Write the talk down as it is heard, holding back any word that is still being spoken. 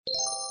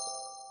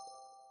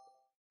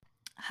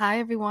Hi,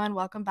 everyone.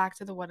 Welcome back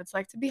to the What It's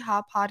Like to Be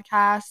Hot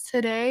podcast.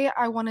 Today,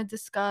 I want to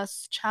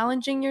discuss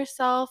challenging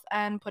yourself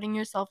and putting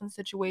yourself in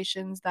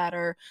situations that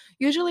are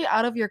usually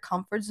out of your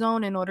comfort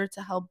zone in order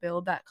to help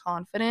build that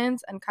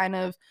confidence and kind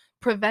of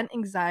prevent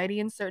anxiety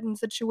in certain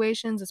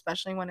situations,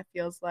 especially when it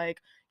feels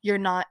like you're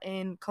not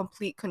in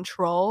complete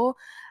control.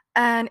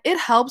 And it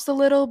helps a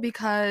little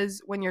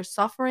because when you're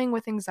suffering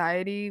with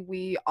anxiety,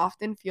 we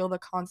often feel the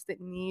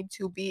constant need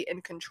to be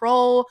in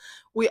control.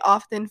 We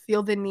often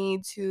feel the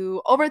need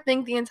to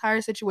overthink the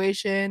entire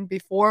situation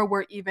before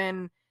we're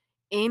even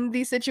in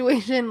the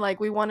situation. Like,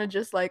 we want to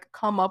just like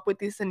come up with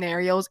these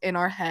scenarios in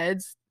our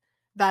heads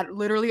that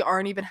literally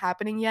aren't even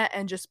happening yet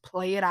and just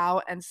play it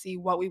out and see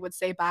what we would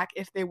say back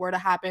if they were to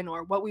happen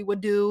or what we would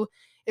do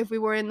if we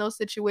were in those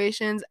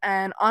situations.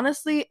 And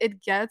honestly,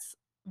 it gets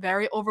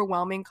very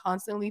overwhelming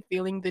constantly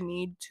feeling the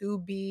need to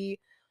be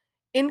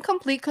in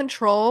complete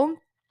control.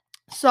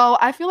 So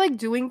I feel like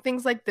doing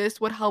things like this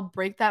would help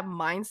break that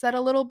mindset a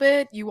little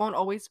bit. You won't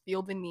always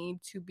feel the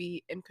need to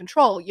be in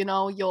control.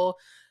 You'll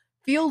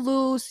feel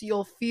loose,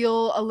 you'll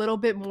feel a little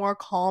bit more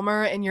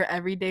calmer in your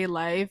everyday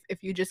life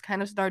if you just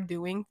kind of start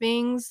doing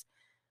things.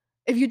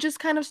 If you just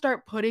kind of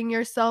start putting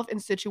yourself in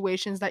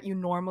situations that you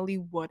normally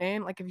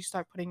wouldn't, like if you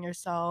start putting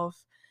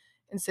yourself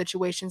in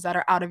situations that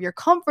are out of your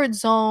comfort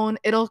zone,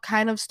 it'll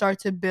kind of start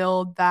to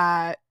build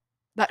that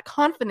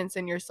confidence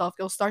in yourself.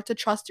 You'll start to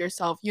trust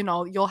yourself.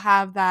 You'll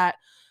have that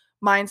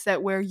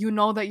mindset where you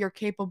know that you're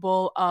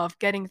capable of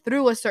getting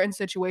through a certain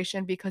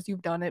situation because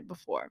you've done it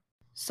before.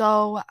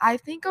 So, I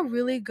think a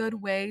really good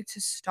way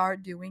to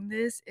start doing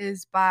this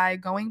is by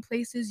going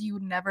places you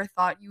never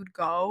thought you'd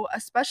go,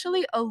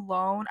 especially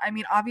alone. I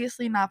mean,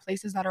 obviously, not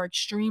places that are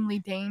extremely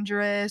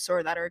dangerous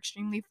or that are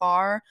extremely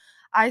far.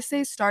 I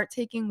say start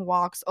taking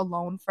walks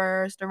alone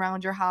first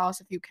around your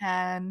house if you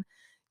can.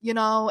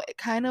 It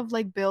kind of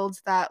like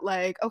builds that,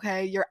 like,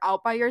 okay, you're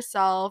out by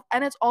yourself.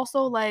 And it's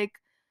also like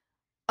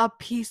a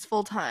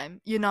peaceful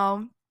time,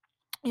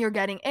 you're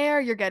getting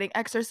air, you're getting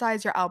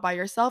exercise, you're out by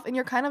yourself, and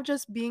you're kind of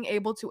just being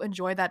able to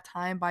enjoy that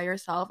time by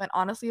yourself. And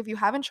honestly, if you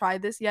haven't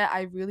tried this yet,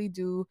 I really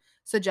do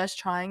suggest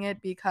trying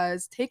it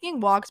because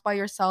taking walks by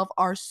yourself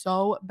are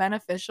so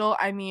beneficial.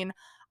 I mean,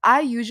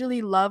 I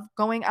usually love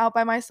going out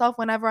by myself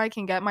whenever I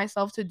can get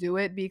myself to do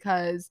it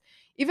because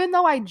even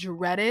though I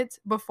dread it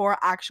before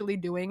actually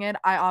doing it,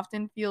 I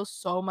often feel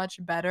so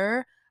much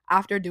better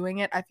after doing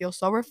it. I feel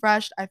so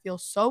refreshed, I feel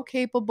so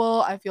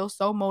capable, I feel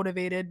so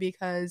motivated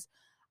because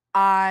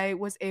I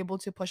was able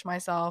to push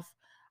myself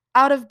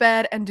out of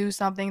bed and do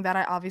something that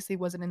I obviously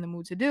wasn't in the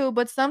mood to do.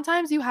 But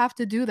sometimes you have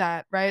to do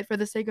that, right? For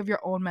the sake of your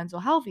own mental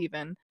health,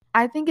 even.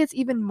 I think it's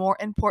even more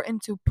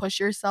important to push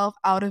yourself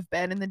out of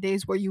bed in the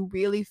days where you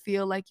really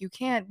feel like you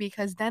can't,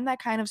 because then that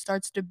kind of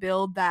starts to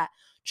build that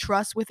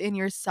trust within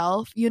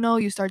yourself.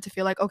 You start to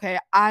feel like, okay,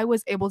 I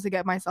was able to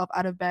get myself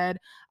out of bed.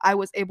 I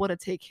was able to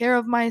take care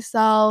of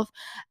myself.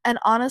 And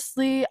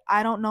honestly,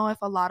 I don't know if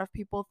a lot of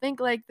people think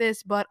like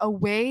this, but a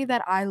way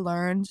that I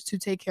learned to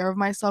take care of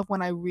myself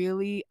when I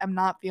really am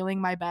not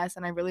feeling my best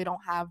and I really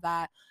don't have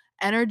that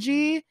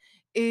energy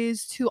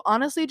is to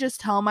honestly just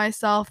tell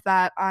myself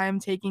that I'm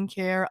taking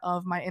care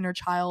of my inner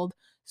child.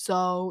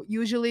 So,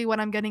 usually, when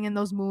I'm getting in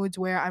those moods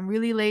where I'm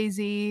really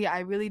lazy, I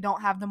really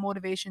don't have the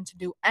motivation to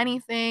do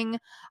anything,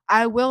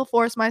 I will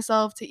force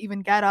myself to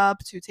even get up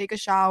to take a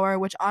shower,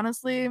 which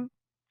honestly,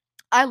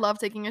 I love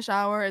taking a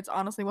shower. It's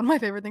honestly one of my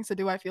favorite things to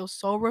do. I feel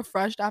so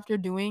refreshed after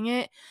doing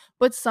it.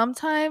 But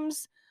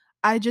sometimes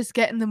I just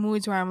get in the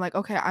moods where I'm like,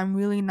 okay, I'm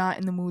really not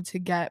in the mood to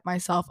get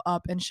myself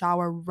up and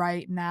shower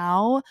right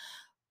now.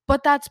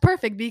 But that's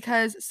perfect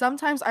because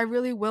sometimes I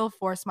really will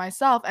force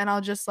myself and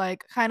I'll just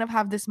like kind of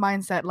have this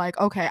mindset like,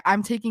 okay,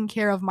 I'm taking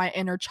care of my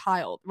inner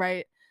child,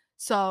 right?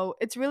 So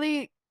it's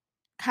really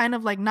kind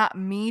of like not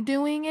me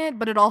doing it,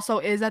 but it also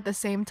is at the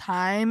same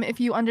time, if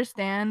you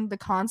understand the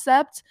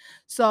concept.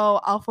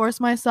 So I'll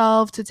force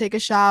myself to take a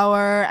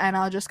shower and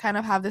I'll just kind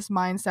of have this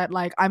mindset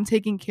like I'm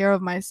taking care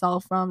of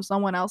myself from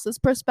someone else's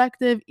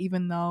perspective,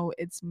 even though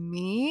it's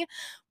me.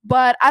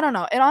 But I don't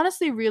know. It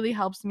honestly really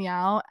helps me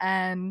out.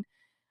 And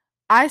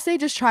I say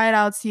just try it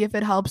out, see if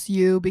it helps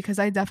you because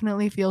I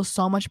definitely feel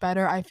so much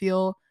better. I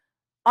feel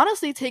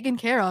honestly taken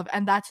care of,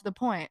 and that's the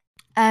point.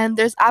 And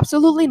there's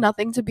absolutely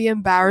nothing to be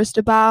embarrassed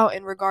about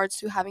in regards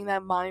to having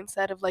that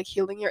mindset of like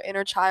healing your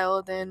inner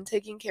child and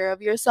taking care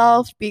of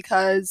yourself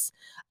because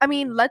I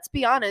mean, let's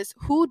be honest,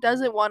 who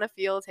doesn't want to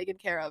feel taken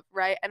care of,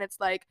 right? And it's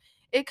like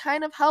it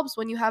kind of helps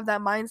when you have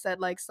that mindset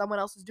like someone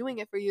else is doing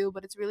it for you,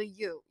 but it's really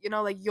you.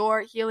 Like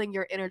you're healing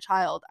your inner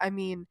child. I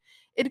mean,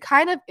 it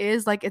kind of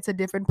is like it's a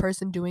different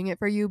person doing it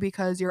for you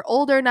because you're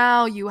older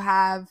now, you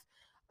have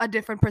a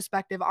different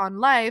perspective on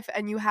life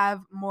and you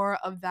have more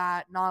of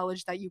that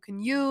knowledge that you can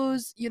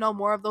use,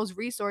 more of those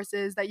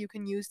resources that you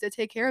can use to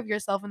take care of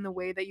yourself in the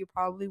way that you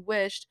probably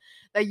wished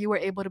that you were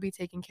able to be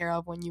taken care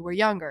of when you were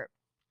younger.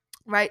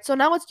 Right? So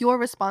now it's your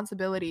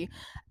responsibility.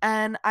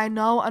 And I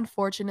know,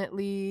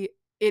 unfortunately,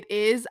 it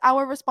is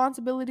our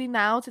responsibility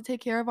now to take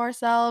care of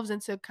ourselves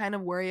and to kind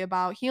of worry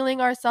about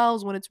healing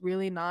ourselves when it's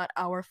really not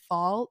our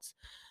fault.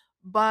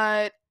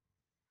 But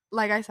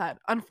like I said,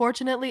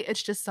 unfortunately,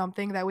 it's just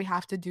something that we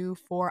have to do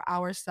for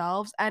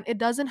ourselves, and it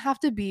doesn't have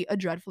to be a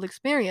dreadful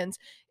experience.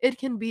 It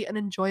can be an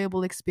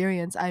enjoyable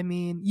experience. I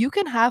mean, you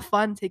can have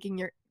fun taking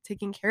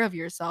care of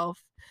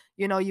yourself.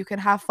 You know, you can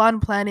have fun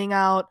planning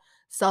out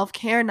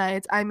self-care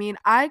nights. I mean,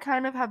 I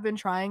kind of have been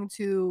trying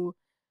to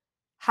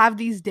have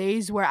these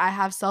days where I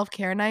have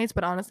self-care nights,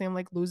 but honestly, I'm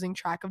like losing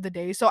track of the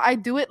days. So I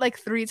do it like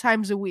 3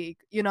 times a week,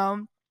 you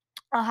know?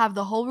 I'll have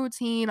the whole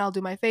routine. I'll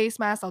do my face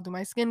mask, I'll do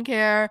my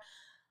skincare,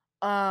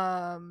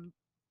 um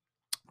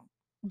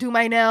do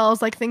my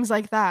nails, like things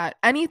like that.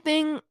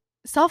 Anything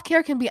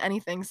self-care can be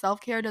anything.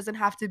 Self-care doesn't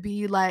have to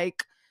be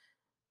like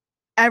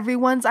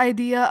everyone's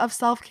idea of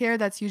self-care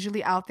that's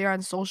usually out there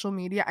on social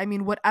media. I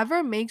mean,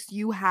 whatever makes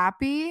you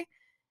happy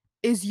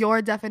is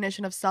your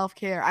definition of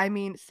self-care. I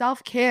mean,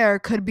 self-care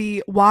could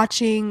be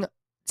watching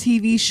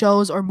TV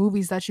shows or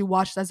movies that you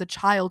watched as a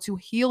child to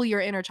heal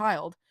your inner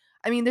child.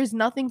 I mean, there's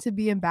nothing to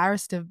be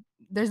embarrassed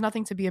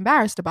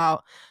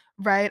about,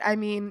 right? I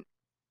mean,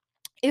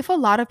 if a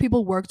lot of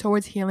people work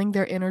towards healing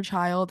their inner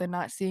child and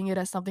not seeing it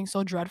as something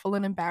so dreadful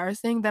and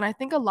embarrassing, then I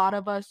think a lot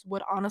of us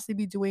would honestly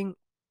be doing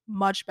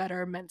much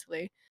better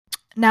mentally.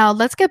 Now,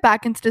 let's get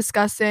back into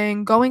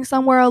discussing going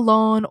somewhere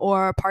alone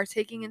or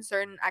partaking in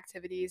certain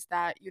activities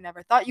that you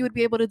never thought you would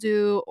be able to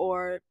do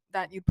or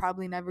that you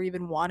probably never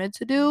even wanted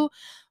to do.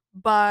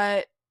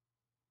 But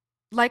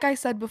like I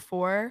said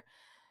before,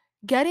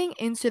 getting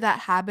into that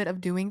habit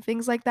of doing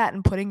things like that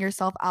and putting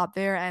yourself out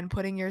there and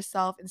putting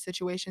yourself in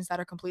situations that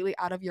are completely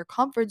out of your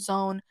comfort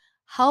zone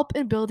help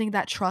in building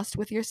that trust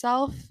with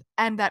yourself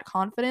and that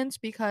confidence,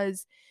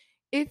 because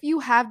if you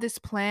have this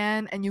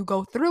plan and you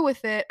go through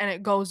with it and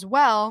it goes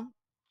well,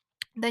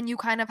 then you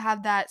kind of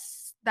have that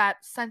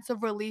sense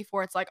of relief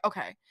where it's like,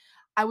 okay,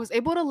 I was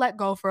able to let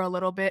go for a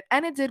little bit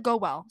and it did go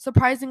well.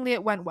 Surprisingly,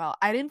 it went well.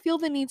 I didn't feel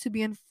the need to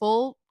be in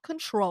full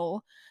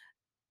control,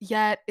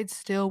 yet it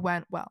still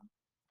went well.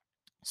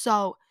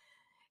 So,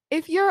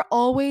 if you're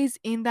always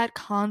in that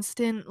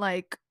constant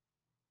like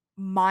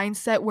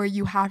mindset where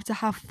you have to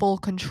have full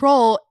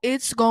control,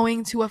 it's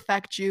going to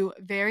affect you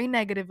very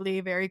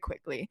negatively very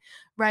quickly,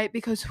 right?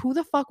 Because who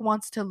the fuck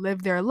wants to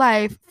live their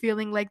life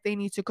feeling like they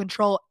need to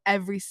control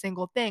every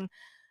single thing,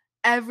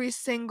 every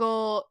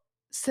single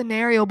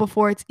scenario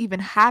before it's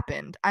even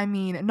happened? I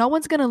mean, no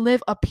one's going to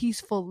live a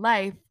peaceful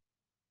life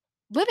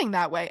living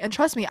that way. And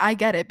trust me, I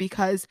get it,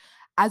 because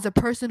as a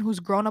person who's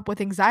grown up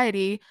with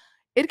anxiety,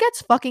 it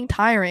gets fucking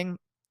tiring.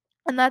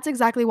 And that's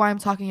exactly why I'm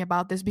talking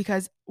about this,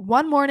 because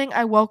one morning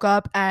I woke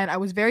up and I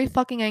was very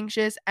fucking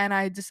anxious and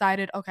I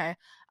decided, okay,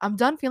 I'm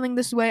done feeling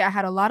this way. I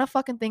had a lot of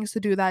fucking things to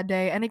do that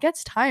day and it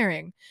gets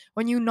tiring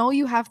when you know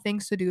you have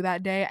things to do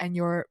that day and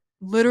you're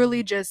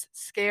literally just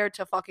scared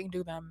to fucking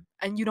do them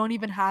and you don't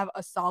even have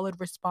a solid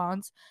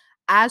response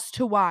as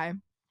to why,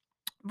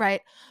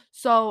 right?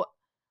 So,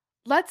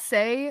 let's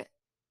say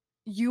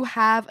you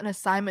have an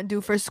assignment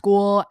due for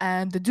school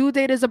and the due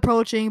date is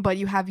approaching, but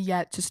you have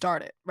yet to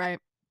start it, right?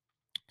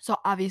 So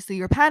obviously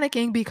you're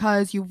panicking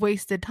because you've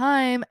wasted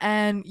time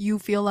and you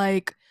feel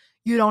like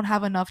you don't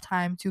have enough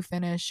time to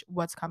finish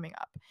what's coming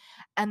up.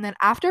 And then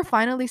after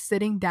finally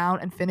sitting down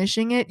and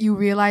finishing it, you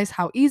realize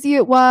how easy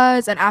it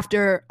was. And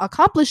after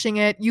accomplishing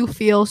it, you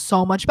feel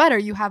so much better.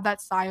 You have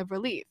that sigh of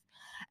relief.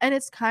 And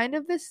it's kind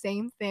of the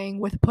same thing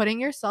with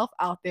putting yourself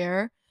out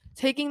there,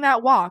 taking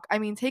that walk. I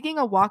mean, taking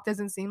a walk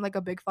doesn't seem like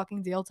a big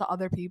fucking deal to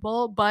other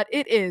people, but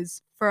it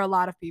is for a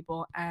lot of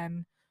people.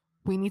 And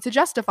we need to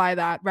justify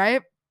that,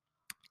 right?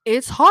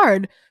 It's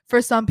hard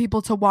for some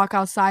people to walk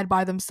outside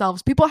by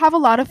themselves. People have a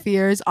lot of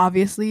fears,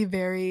 obviously,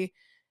 very,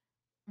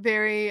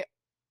 very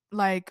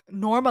like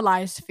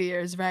normalized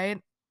fears, right?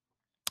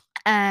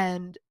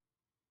 And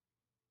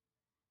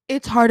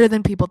it's harder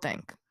than people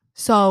think.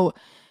 So,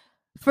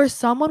 for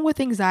someone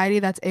with anxiety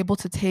that's able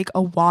to take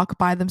a walk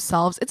by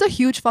themselves, it's a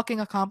huge fucking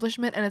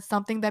accomplishment and it's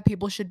something that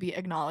people should be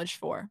acknowledged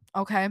for.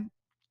 Okay.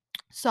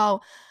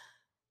 So,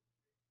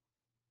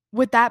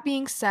 with that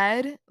being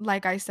said,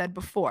 like I said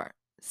before,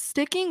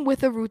 sticking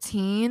with a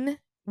routine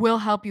will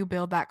help you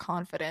build that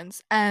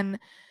confidence. And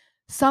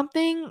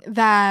something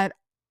that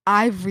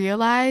I've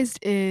realized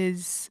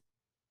is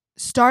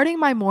starting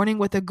my morning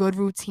with a good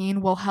routine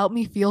will help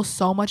me feel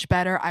so much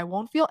better. I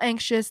won't feel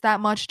anxious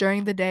that much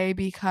during the day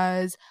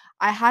because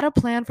I had a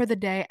plan for the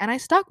day and I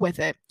stuck with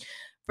it.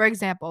 For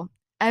example,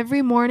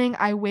 every morning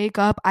I wake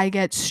up, I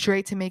get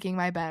straight to making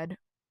my bed.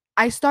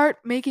 I start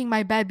making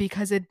my bed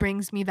because it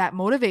brings me that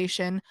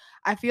motivation.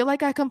 I feel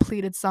like I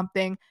completed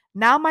something.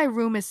 Now my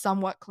room is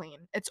somewhat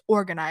clean. It's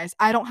organized.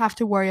 I don't have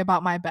to worry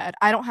about my bed.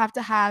 I don't have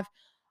to have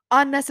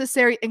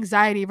unnecessary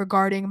anxiety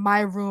regarding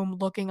my room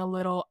looking a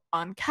little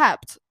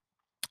unkept,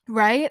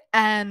 right?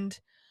 And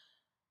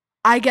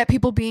I get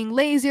people being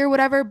lazy or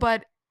whatever,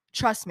 but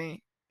trust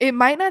me, it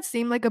might not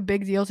seem like a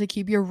big deal to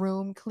keep your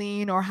room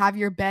clean or have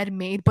your bed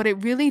made, but it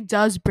really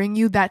does bring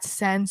you that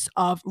sense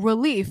of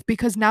relief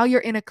because now you're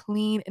in a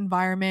clean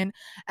environment.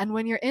 And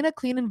when you're in a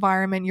clean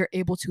environment, you're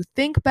able to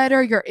think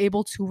better, you're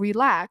able to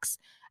relax.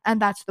 And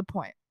that's the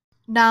point.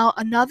 Now,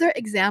 another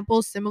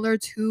example similar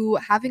to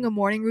having a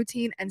morning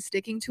routine and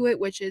sticking to it,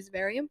 which is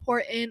very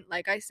important,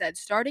 like I said,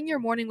 starting your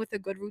morning with a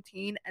good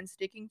routine and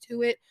sticking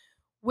to it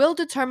will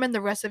determine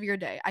the rest of your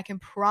day. I can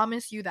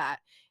promise you that.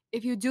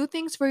 If you do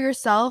things for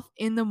yourself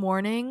in the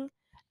morning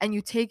and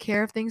you take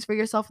care of things for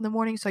yourself in the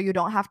morning so you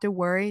don't have to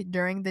worry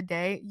during the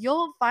day,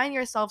 you'll find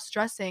yourself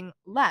stressing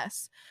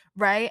less,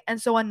 right?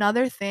 And so,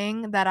 another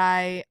thing that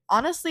I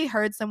honestly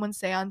heard someone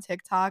say on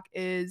TikTok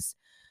is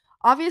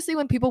obviously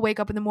when people wake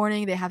up in the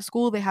morning, they have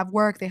school, they have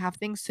work, they have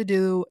things to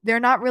do. They're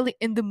not really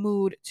in the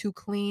mood to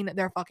clean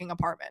their fucking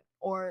apartment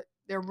or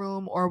their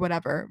room or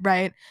whatever,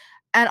 right?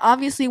 And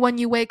obviously when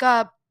you wake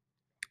up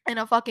in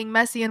a fucking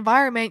messy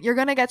environment, you're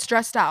going to get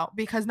stressed out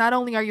because not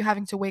only are you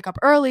having to wake up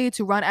early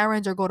to run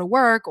errands or go to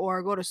work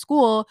or go to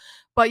school,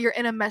 but you're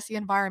in a messy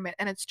environment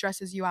and it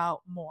stresses you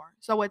out more.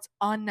 So it's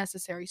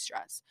unnecessary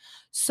stress.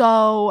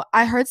 So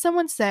I heard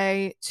someone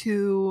say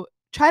to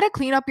try to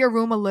clean up your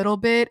room a little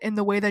bit in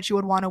the way that you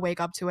would want to wake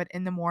up to it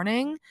in the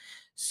morning.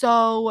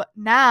 So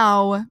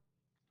now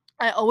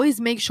I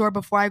always make sure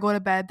before I go to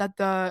bed that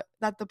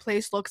the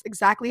place looks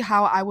exactly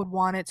how I would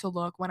want it to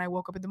look when I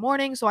woke up in the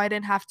morning, so I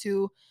didn't have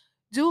to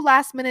do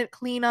last minute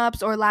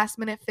cleanups or last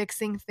minute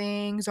fixing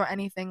things or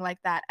anything like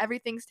that.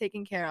 Everything's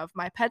taken care of.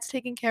 My pet's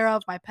taken care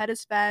of. My pet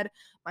is fed.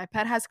 My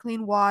pet has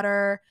clean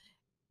water.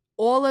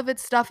 All of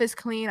its stuff is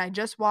clean. I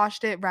just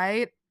washed it,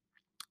 right?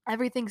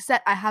 Everything's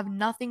set. I have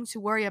nothing to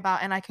worry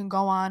about and I can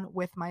go on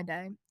with my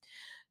day.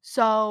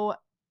 So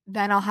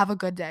then I'll have a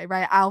good day,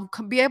 right?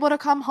 Be able to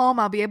come home.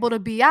 I'll be able to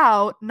be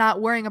out, not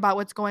worrying about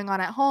what's going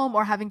on at home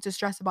or having to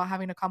stress about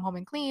having to come home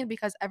and clean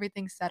because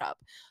everything's set up.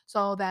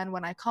 So then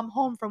when I come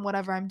home from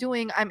whatever I'm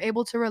doing, I'm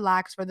able to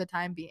relax for the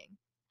time being.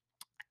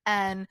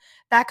 And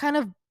that kind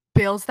of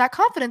builds that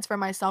confidence for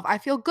myself. I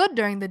feel good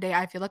during the day.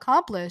 I feel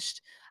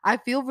accomplished. I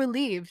feel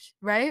relieved,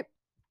 right?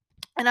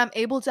 And I'm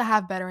able to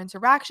have better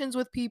interactions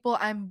with people.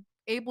 I'm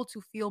able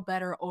to feel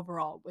better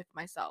overall with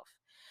myself.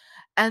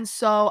 And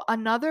so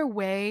another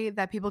way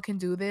that people can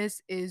do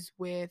this is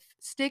with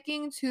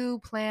sticking to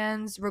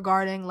plans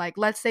regarding, like,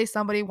 let's say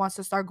somebody wants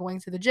to start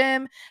going to the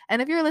gym.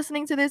 And if you're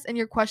listening to this and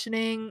you're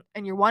questioning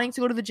and you're wanting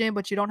to go to the gym,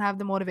 but you don't have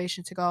the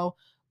motivation to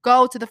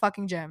go to the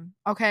fucking gym.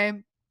 Okay.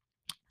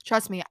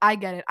 Trust me, I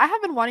get it. I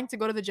have been wanting to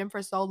go to the gym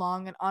for so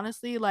long. And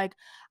honestly, like,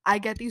 I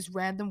get these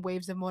random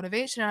waves of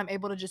motivation and I'm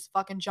able to just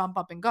fucking jump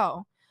up and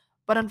go.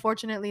 But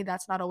unfortunately,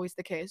 that's not always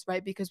the case,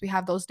 right? Because we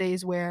have those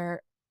days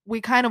where we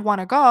kind of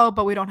want to go,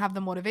 but we don't have the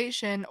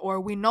motivation,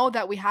 or we know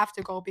that we have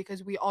to go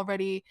because we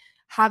already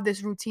have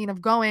this routine of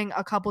going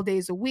a couple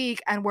days a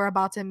week and we're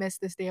about to miss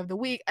this day of the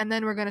week. And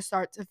then we're going to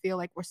start to feel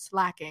like we're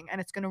slacking and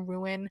it's going to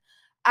ruin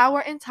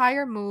our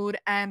entire mood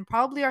and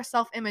probably our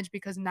self image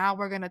because now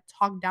we're going to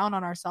talk down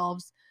on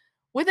ourselves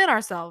within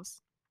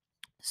ourselves.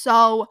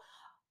 So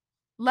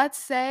let's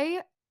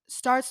say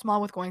start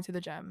small with going to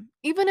the gym.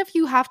 Even if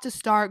you have to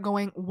start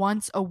going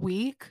once a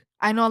week,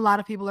 I know a lot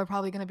of people are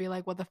probably going to be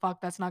like, what the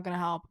fuck? That's not going to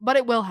help. But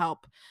it will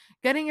help.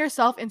 Getting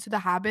yourself into the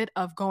habit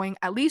of going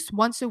at least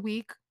once a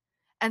week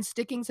and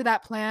sticking to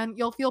that plan,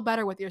 you'll feel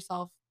better with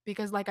yourself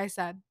because, like I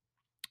said,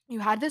 you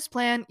had this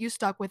plan, you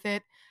stuck with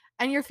it,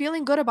 and you're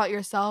feeling good about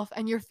yourself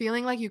and you're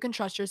feeling like you can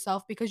trust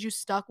yourself because you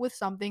stuck with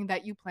something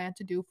that you plan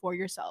to do for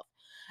yourself.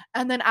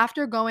 And then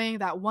after going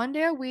that one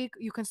day a week,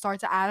 you can start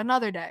to add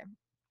another day.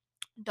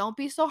 Don't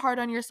be so hard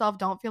on yourself.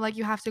 Don't feel like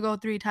you have to go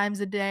 3 times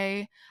a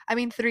day. I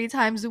mean, 3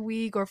 times a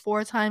week or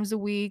 4 times a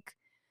week.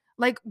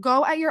 Like,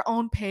 go at your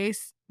own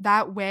pace.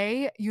 That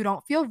way, you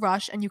don't feel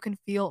rushed and you can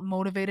feel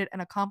motivated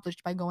and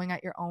accomplished by going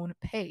at your own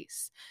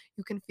pace.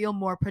 You can feel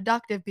more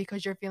productive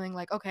because you're feeling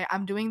like, okay,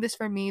 I'm doing this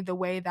for me the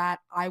way that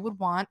I would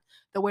want,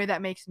 the way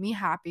that makes me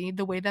happy,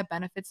 the way that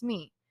benefits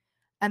me.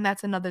 And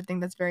that's another thing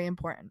that's very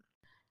important.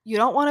 You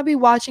don't want to be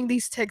watching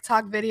these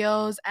TikTok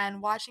videos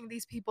and watching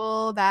these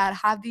people that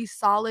have these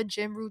solid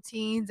gym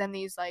routines and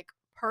these like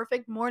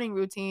perfect morning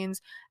routines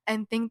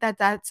and think that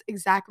that's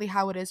exactly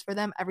how it is for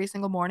them every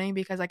single morning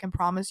because I can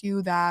promise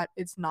you that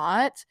it's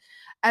not.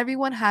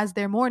 Everyone has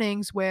their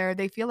mornings where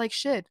they feel like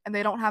shit and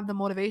they don't have the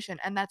motivation,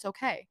 and that's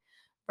okay,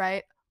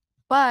 right?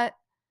 But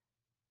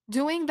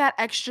doing that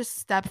extra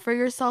step for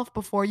yourself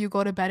before you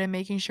go to bed and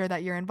making sure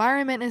that your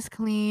environment is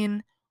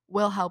clean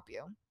will help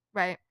you,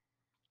 right?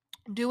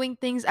 Doing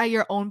things at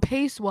your own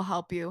pace will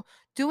help you.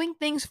 Doing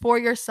things for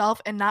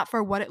yourself and not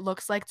for what it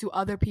looks like to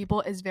other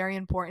people is very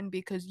important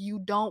because you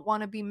don't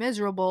want to be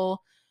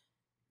miserable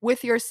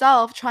with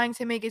yourself trying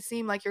to make it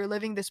seem like you're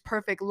living this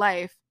perfect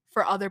life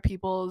for other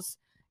people's,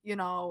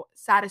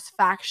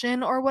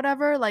 satisfaction or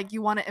whatever. Like,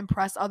 you want to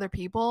impress other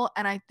people.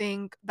 And I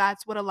think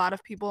that's what a lot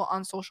of people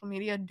on social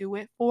media do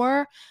it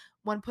for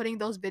when putting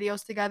those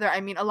videos together. I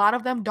mean, a lot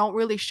of them don't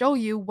really show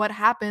you what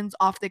happens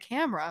off the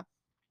camera.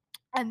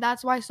 And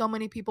that's why so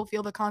many people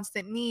feel the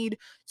constant need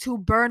to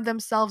burn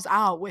themselves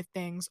out with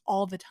things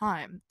all the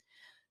time.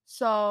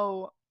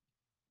 So,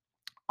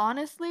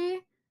 honestly,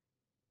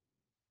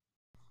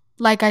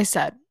 like I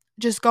said,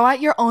 just go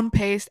at your own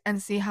pace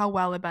and see how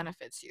well it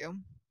benefits you.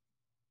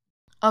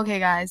 Okay,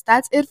 guys,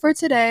 that's it for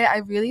today. I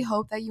really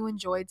hope that you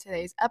enjoyed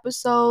today's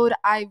episode.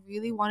 I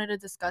really wanted to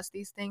discuss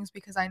these things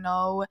because I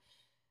know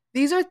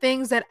these are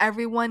things that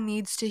everyone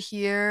needs to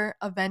hear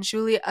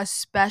eventually,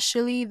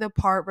 especially the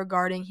part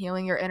regarding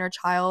healing your inner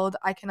child.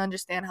 I can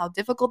understand how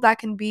difficult that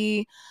can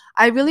be.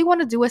 I really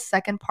want to do a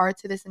second part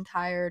to this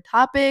entire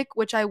topic,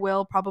 which I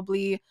will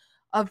probably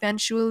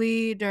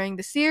eventually during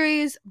the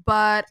series,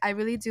 but I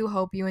really do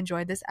hope you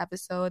enjoyed this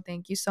episode.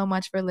 Thank you so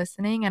much for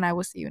listening, and I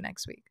will see you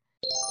next week.